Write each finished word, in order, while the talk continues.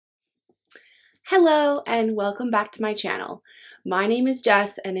Hello and welcome back to my channel. My name is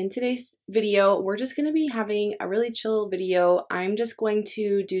Jess and in today's video we're just going to be having a really chill video. I'm just going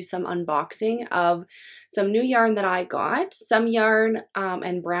to do some unboxing of some new yarn that I got, some yarn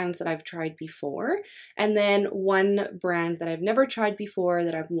and brands that I've tried before, and then one brand that I've never tried before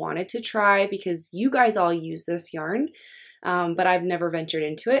that I've wanted to try because you guys all use this yarn, but I've never ventured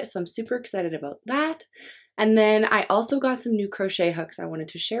into it, so I'm super excited about that. And then I also got some new crochet hooks I wanted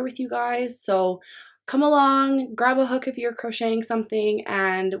to share with you guys. So come along, grab a hook if you're crocheting something,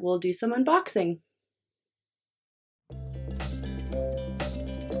 and we'll do some unboxing.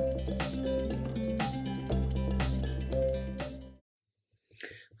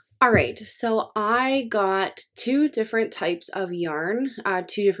 Alright, so I got two different types of yarn,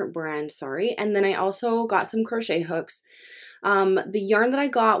 two different brands, sorry, and then I also got some crochet hooks. The yarn that I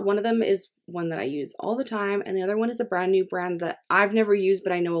got, one of them is one that I use all the time, and the other one is a brand new brand that I've never used,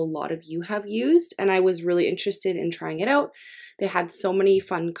 but I know a lot of you have used, and I was really interested in trying it out. They had so many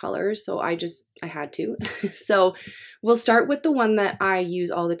fun colors, so I had to. So we'll start with the one that I use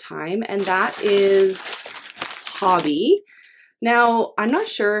all the time, and that is Hobbii. Now, I'm not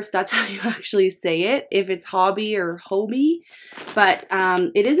sure if that's how you actually say it, if it's Hobbii or Hobbii, but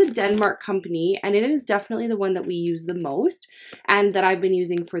it is a Denmark company, and it is definitely the one that we use the most and that I've been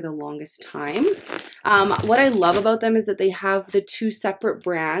using for the longest time. What I love about them is that they have the two separate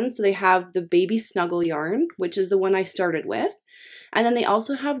brands. So they have the Baby Snuggle yarn, which is the one I started with, and then they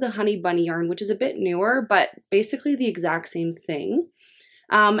also have the Honey Bunny yarn, which is a bit newer, but basically the exact same thing.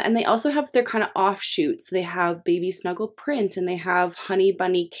 And they also have their kind of offshoots. They have Baby Snuggle Print, and they have Honey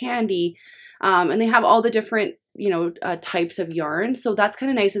Bunny Candy, and they have all the different, types of yarn. So that's kind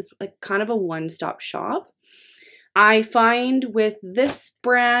of nice. It's like kind of a one-stop shop. I find with this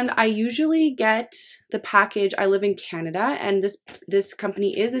brand, I usually get the package. I live in Canada, and this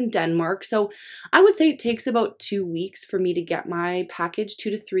company is in Denmark. So I would say it takes about 2 weeks for me to get my package, 2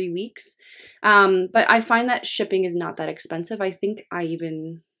 to 3 weeks. But I find that shipping is not that expensive. I think I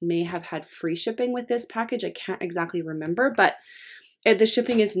even may have had free shipping with this package. I can't exactly remember, but the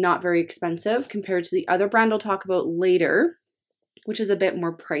shipping is not very expensive compared to the other brand I'll talk about later, which is a bit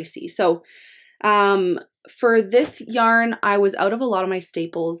more pricey. So for this yarn, I was out of a lot of my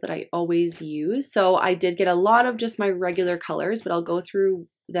staples that I always use. So I did get a lot of just my regular colors, but I'll go through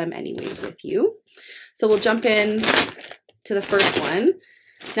them anyways with you. So we'll jump in to the first one.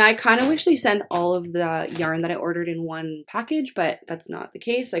 Now I kind of wish they sent all of the yarn that I ordered in one package, but that's not the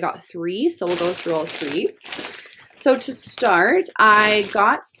case. I got 3, so we'll go through all 3. So to start, I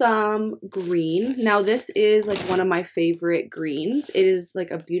got some green. Now this is like one of my favorite greens. It is like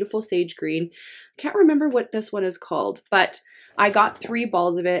a beautiful sage green. I can't remember what this one is called, but I got 3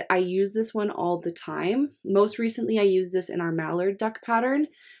 balls of it. I use this one all the time. Most recently, I used this in our mallard duck pattern.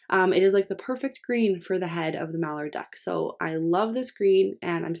 It is like the perfect green for the head of the mallard duck. So I love this green,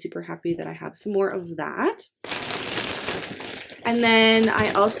 and I'm super happy that I have some more of that. And then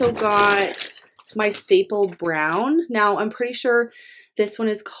I also got my staple brown. Now I'm pretty sure this one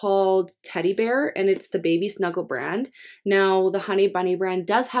is called Teddy Bear, and it's the Baby Snuggle brand. Now the Honey Bunny brand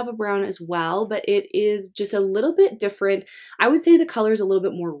does have a brown as well, but it is just a little bit different. I would say the color is a little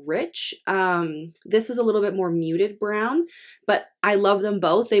bit more rich. This is a little bit more muted brown, but I love them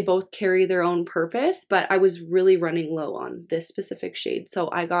both. They both carry their own purpose, but I was really running low on this specific shade. So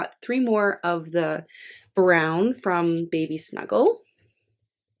I got 3 more of the brown from Baby Snuggle.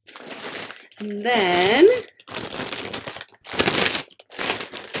 And then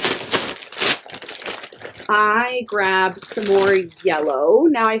I grabbed some more yellow.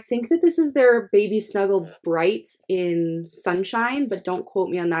 Now I think that this is their Baby Snuggle Brights in Sunshine, but don't quote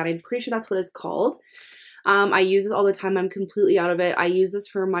me on that. I'm pretty sure that's what it's called. I use this all the time. I'm completely out of it. I use this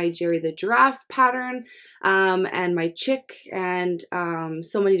for my Jerry the Giraffe pattern, and my chick, and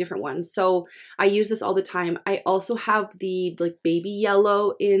so many different ones. So I use this all the time. I also have the like baby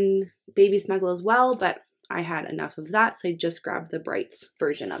yellow in Baby Snuggle as well, but I had enough of that, so I just grabbed the Brights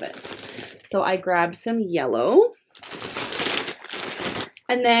version of it. So I grabbed some yellow.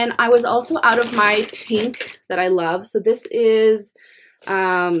 And then I was also out of my pink that I love. So this is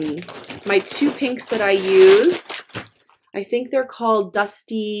my 2 pinks that I use. I think they're called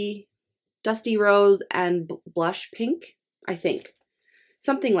Dusty Rose and Blush Pink, I think.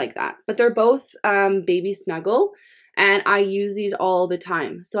 Something like that. But they're both Baby Snuggle, and I use these all the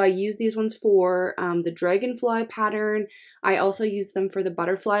time. So I use these ones for the Dragonfly pattern. I also use them for the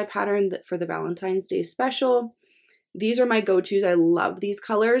Butterfly pattern for the Valentine's Day special. These are my go-tos. I love these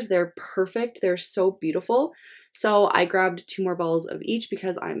colors. They're perfect. They're so beautiful. So I grabbed 2 more balls of each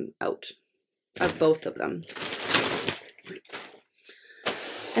because I'm out of both of them.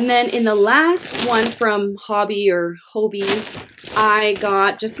 And then in the last one from Hobbii or Hobbii, I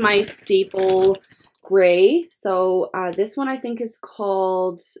got just my staple gray. So this one I think is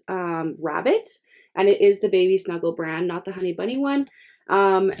called Rabbit, and it is the Baby Snuggle brand, not the Honey Bunny one.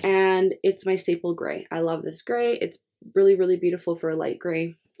 And it's my staple gray. I love this gray. It's really, really beautiful for a light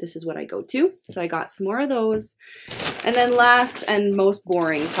gray. This is what I go to. So I got some more of those. And then last and most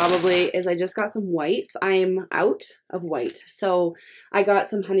boring probably is I just got some whites. I'm out of white. So I got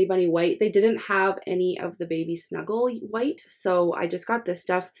some Honey Bunny white. They didn't have any of the Baby Snuggle white. So I just got this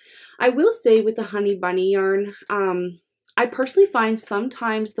stuff. I will say with the Honey Bunny yarn, I personally find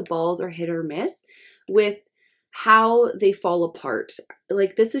sometimes the balls are hit or miss with how they fall apart.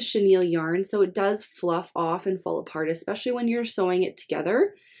 Like this is chenille yarn, so it does fluff off and fall apart, especially when you're sewing it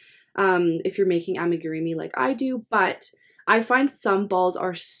together. If you're making amigurumi like I do, but I find some balls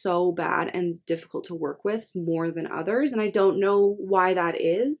are so bad and difficult to work with more than others, and I don't know why that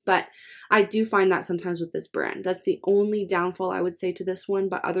is, but I do find that sometimes with this brand. That's the only downfall I would say to this one,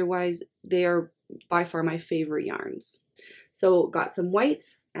 but otherwise they are by far my favorite yarns. So got some white,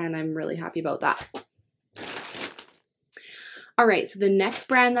 and I'm really happy about that. All right, so the next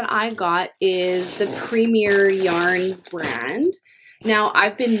brand that I got is the Premier Yarns brand. Now,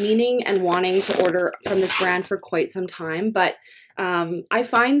 I've been meaning and wanting to order from this brand for quite some time, but I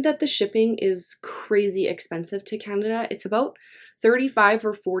find that the shipping is crazy expensive to Canada. It's about $35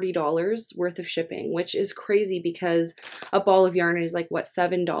 or $40 worth of shipping, which is crazy because a ball of yarn is like, what,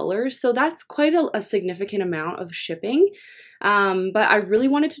 $7? So that's quite a significant amount of shipping. But I really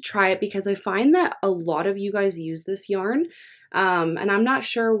wanted to try it because I find that a lot of you guys use this yarn. And I'm not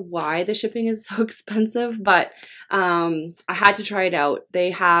sure why the shipping is so expensive, but I had to try it out.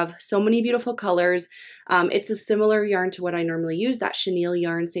 They have so many beautiful colors. It's a similar yarn to what I normally use, that chenille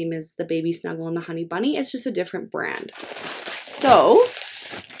yarn, same as the Baby Snuggle and the Honey Bunny. It's just a different brand. So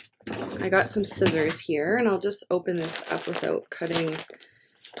I got some scissors here, and I'll just open this up without cutting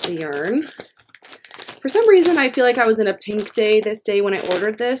the yarn. For some reason, I feel like I was in a pink day this day when I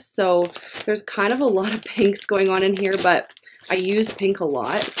ordered this, so there's kind of a lot of pinks going on in here, but I use pink a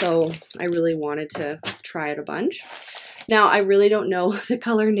lot, so I really wanted to try it a bunch. Now, I really don't know the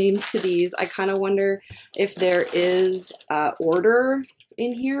color names to these. I kind of wonder if there is an order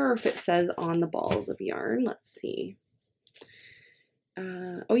in here or if it says on the balls of yarn. Let's see.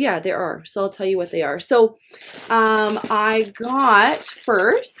 Oh yeah, there are. So I'll tell you what they are. So I got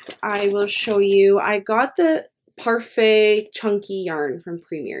first, I will show you, I got the Parfait Chunky yarn from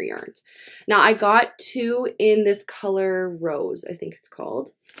Premier Yarns. Now I got two in this color Rose, I think it's called.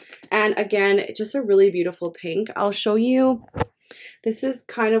 And again, just a really beautiful pink. I'll show you. This is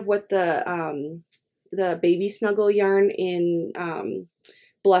kind of what the Baby Snuggle yarn in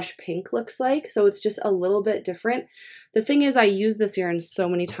blush pink looks like. So it's just a little bit different. The thing is, I use this yarn so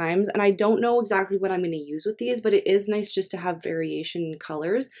many times and I don't know exactly what I'm going to use with these, but it is nice just to have variation in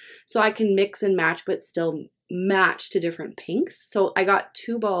colors so I can mix and match but still match to different pinks. So I got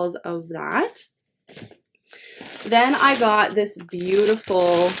two balls of that. Then I got this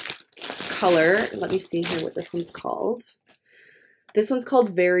beautiful color. Let me see here what this one's called. This one's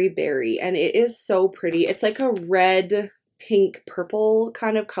called Very Berry, and it is so pretty. It's like a red, pink, purple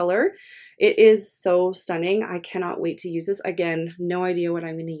kind of color. It is so stunning. I cannot wait to use this. Again, no idea what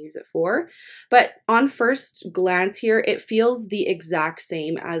I'm going to use it for, but on first glance here, it feels the exact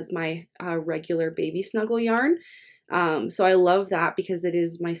same as my regular Baby Snuggle yarn. So I love that because it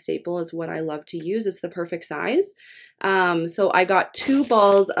is my staple. It's what I love to use. It's the perfect size. So I got two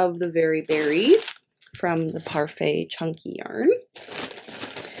balls of the Very Berry from the Parfait Chunky yarn.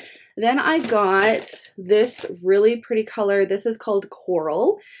 Then I got this really pretty color. This is called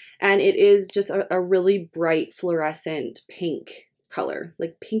Coral, and it is just a really bright fluorescent pink color,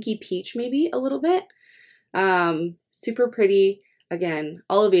 like pinky peach maybe a little bit. Super pretty. Again,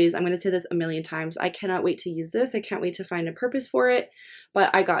 all of these, I'm going to say this a million times. I cannot wait to use this. I can't wait to find a purpose for it,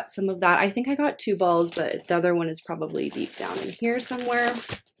 but I got some of that. I think I got two balls, but the other one is probably deep down in here somewhere.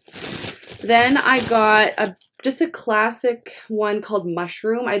 Then I got just a classic one called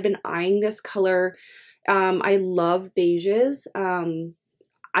Mushroom. I've been eyeing this color. I love beiges.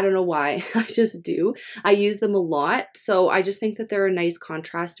 I don't know why, I just do. I use them a lot, so I just think that they're a nice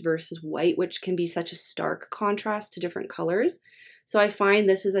contrast versus white, which can be such a stark contrast to different colors. So I find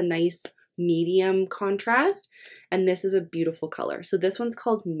this is a nice medium contrast, and this is a beautiful color. So this one's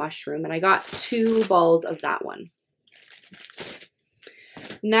called Mushroom, and I got two balls of that one.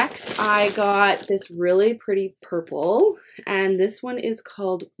 Next, I got this really pretty purple, and this one is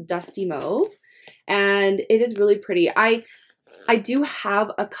called Dusty Mauve, and it is really pretty. I do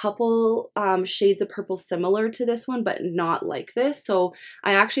have a couple shades of purple similar to this one, but not like this. So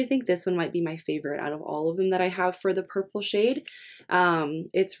I actually think this one might be my favorite out of all of them that I have for the purple shade.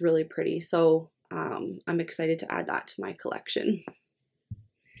 It's really pretty. So I'm excited to add that to my collection.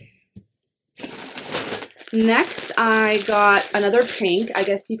 Next, I got another pink. I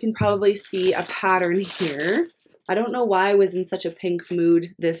guess you can probably see a pattern here. I don't know why I was in such a pink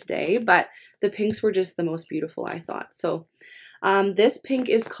mood this day, but the pinks were just the most beautiful, I thought. So this pink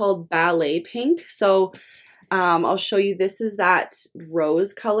is called Ballet Pink. So I'll show you, this is that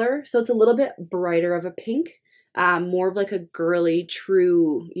rose color. So it's a little bit brighter of a pink, more of like a girly,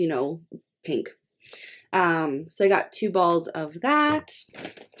 true, you know, pink. So I got 2 balls of that.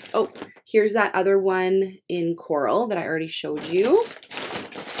 Oh, here's that other one in coral that I already showed you.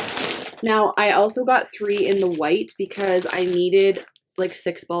 Now, I also got 3 in the white because I needed like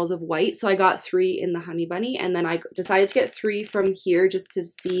 6 balls of white. So I got 3 in the Honey Bunny, and then I decided to get 3 from here just to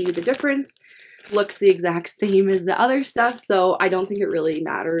see the difference. Looks the exact same as the other stuff, so I don't think it really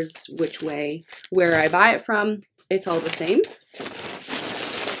matters which way, where I buy it from. It's all the same.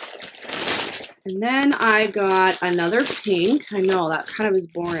 And then I got another pink. I know that kind of is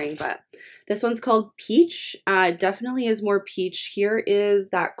boring, but this one's called Peach. Definitely is more peach. Here is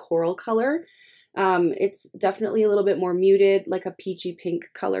that coral color. It's definitely a little bit more muted, like a peachy pink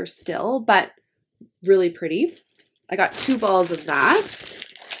color still, but really pretty. I got 2 balls of that.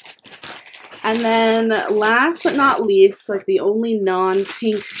 And then last but not least, like the only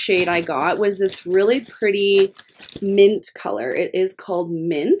non-pink shade I got was this really pretty mint color. It is called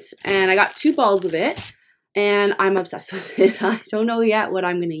Mint, and I got 2 balls of it, and I'm obsessed with it. I don't know yet what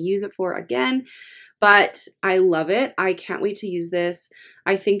I'm going to use it for again, but I love it. I can't wait to use this.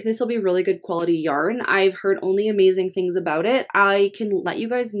 I think this will be really good quality yarn. I've heard only amazing things about it. I can let you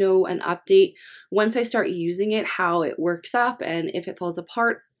guys know an update once I start using it, how it works up, and if it falls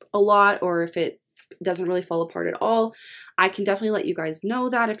apart a lot or if it doesn't really fall apart at all. I can definitely let you guys know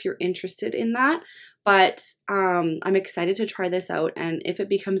that if you're interested in that. But I'm excited to try this out, and if it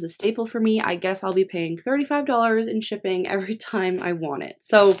becomes a staple for me, I guess I'll be paying $35 in shipping every time I want it.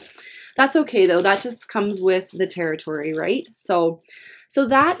 So that's okay though. That just comes with the territory, right? So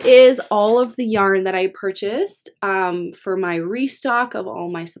that is all of the yarn that I purchased for my restock of all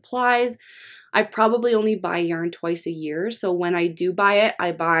my supplies. I probably only buy yarn twice a year, so when I do buy it,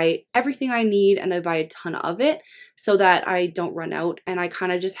 I buy everything I need and I buy a ton of it so that I don't run out, and I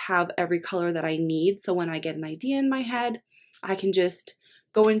kind of just have every color that I need, so when I get an idea in my head, I can just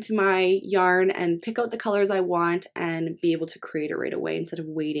go into my yarn and pick out the colors I want and be able to create it right away instead of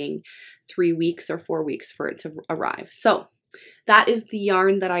waiting 3 weeks or 4 weeks for it to arrive. So that is the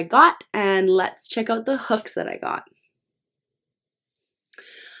yarn that I got, and let's check out the hooks that I got.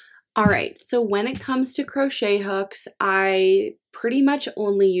 All right, so when it comes to crochet hooks, I pretty much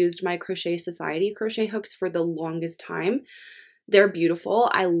only used my Crochet Society crochet hooks for the longest time. They're beautiful.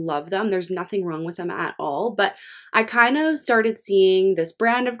 I love them. There's nothing wrong with them at all, but I kind of started seeing this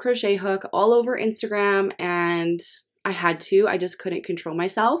brand of crochet hook all over Instagram, and I just couldn't control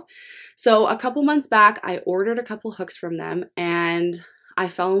myself. So a couple months back, I ordered a couple hooks from them and I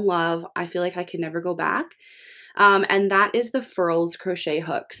fell in love. I feel like I could never go back. And that is the Furls crochet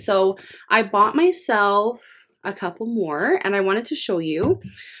hook. So I bought myself a couple more and I wanted to show you,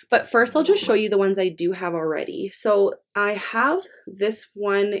 but first I'll just show you the ones I do have already. So I have this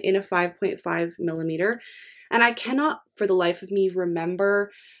one in a 5.5 millimeter, and I cannot for the life of me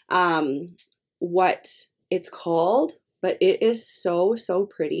remember what it's called, but it is so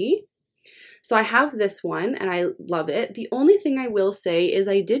pretty. So I have this one and I love it. The only thing I will say is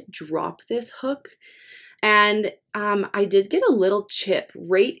I did drop this hook, and I did get a little chip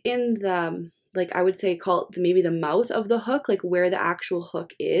right in the, like I would say maybe the mouth of the hook, like where the actual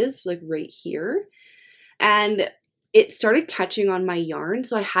hook is, like right here. And it started catching on my yarn,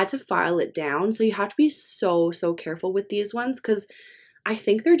 so I had to file it down. So you have to be so careful with these ones because I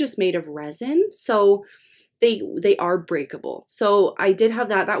think they're just made of resin. So they are breakable. So I did have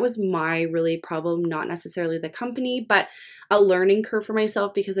that. That was my really problem, not necessarily the company, but a learning curve for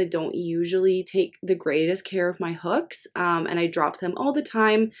myself because I don't usually take the greatest care of my hooks, and I drop them all the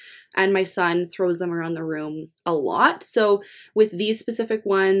time, and my son throws them around the room a lot. So with these specific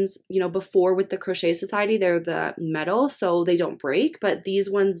ones, you know, before with the Crochet Society, they're the metal, so they don't break, but these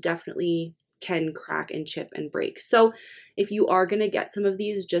ones definitely can crack and chip and break. So if you are going to get some of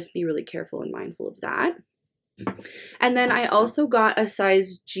these, just be really careful and mindful of that. And then I also got a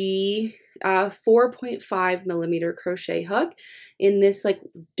size G 4.5 millimeter crochet hook in this like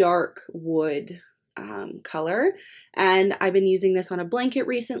dark wood color, and I've been using this on a blanket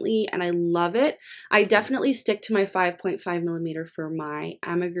recently and I love it. I definitely stick to my 5.5 millimeter for my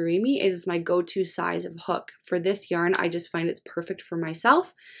amigurumi. It is my go-to size of hook for this yarn. I just find it's perfect for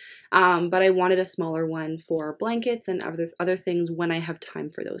myself, but I wanted a smaller one for blankets and other things when I have time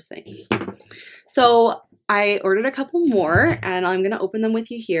for those things. So I ordered a couple more and I'm going to open them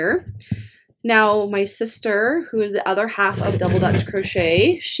with you here. Now, my sister, who is the other half of Double Dutch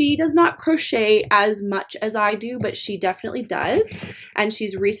Crochet, she does not crochet as much as I do, but she definitely does. And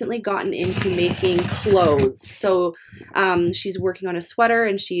she's recently gotten into making clothes. So she's working on a sweater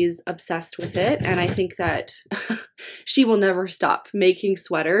and she's obsessed with it. And I think that she will never stop making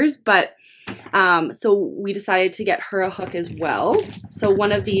sweaters. But so we decided to get her a hook as well. So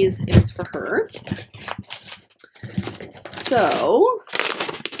one of these is for her. So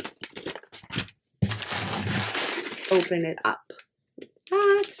open it up.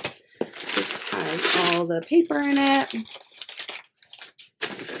 That just has all the paper in it.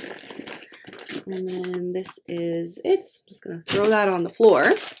 And then this is it. I'm just going to throw that on the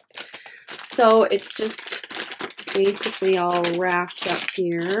floor. So it's just basically all wrapped up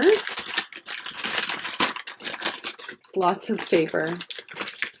here. Lots of paper.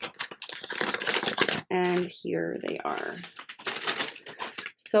 And here they are.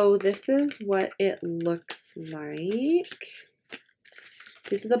 So this is what it looks like.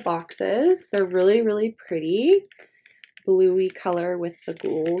 These are the boxes. They're really, really pretty. Bluey color with the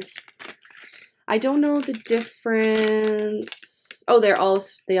gold. I don't know the difference. Oh, they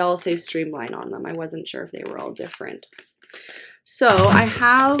all say Streamline on them. I wasn't sure if they were all different. So I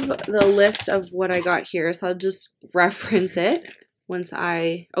have the list of what I got here. So I'll just reference it once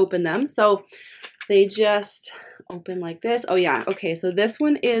I open them. So they just open like this. Oh yeah, okay, so this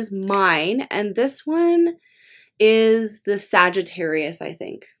one is mine, and this one is the Sagittarius, I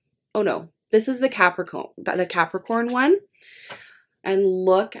think. Oh no, this is the Capricorn one. And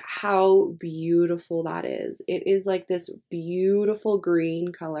look how beautiful that is. It is like this beautiful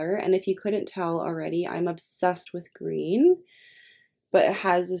green color, and if you couldn't tell already, I'm obsessed with green. But it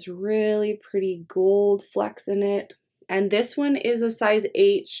has this really pretty gold flecks in it. And this one is a size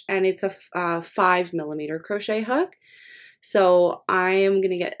H, and it's a 5 millimeter crochet hook. So I am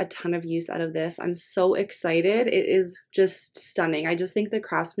going to get a ton of use out of this. I'm so excited. It is just stunning. I just think the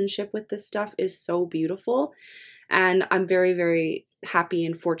craftsmanship with this stuff is so beautiful. And I'm very, very happy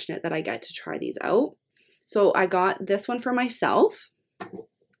and fortunate that I get to try these out. So I got this one for myself.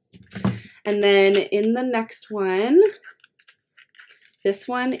 And then in the next one, this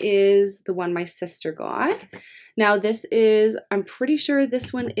one is the one my sister got. Now this is, I'm pretty sure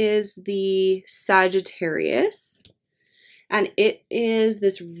this one is the Sagittarius. And it is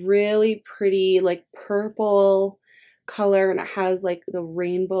this really pretty like purple color, and it has like the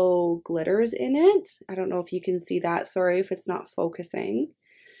rainbow glitters in it. I don't know if you can see that. Sorry if it's not focusing.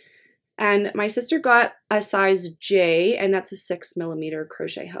 And my sister got a size J, and that's a 6 millimeter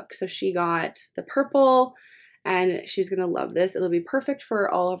crochet hook. So she got the purple, and she's gonna love this. It'll be perfect for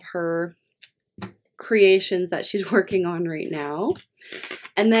all of her creations that she's working on right now.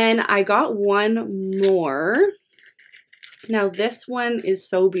 And then I got one more. Now this one is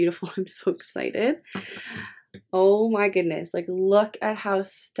so beautiful. I'm so excited. Oh my goodness, like look at how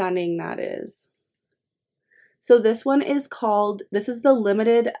stunning that is. So this one is called, this is the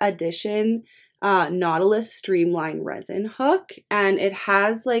limited edition Nautilus Streamline resin hook, and it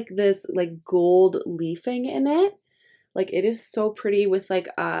has like this like gold leafing in it. Like it is so pretty with like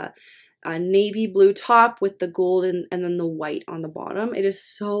a navy blue top with the gold and then the white on the bottom. It is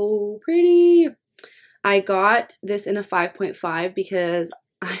so pretty. I got this in a 5.5 because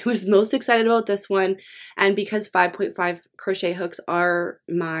I was most excited about this one, and because 5.5 crochet hooks are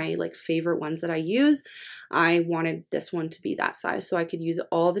my like favorite ones that I use, I wanted this one to be that size so I could use it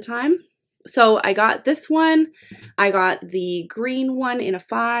all the time. So I got this one, I got the green one in a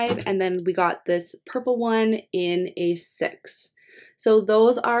 5, and then we got this purple one in a 6. So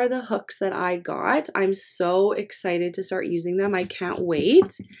those are the hooks that I got. I'm so excited to start using them. I can't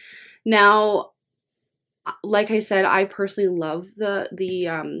wait. Now, like I said, I personally love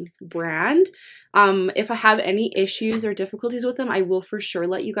the brand. If I have any issues or difficulties with them, I will for sure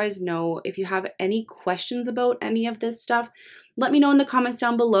let you guys know. If you have any questions about any of this stuff, let me know in the comments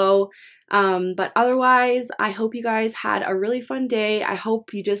down below. But otherwise, I hope you guys had a really fun day. I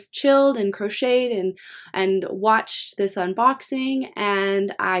hope you just chilled and crocheted and watched this unboxing,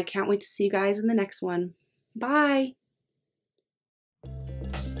 and I can't wait to see you guys in the next one. Bye!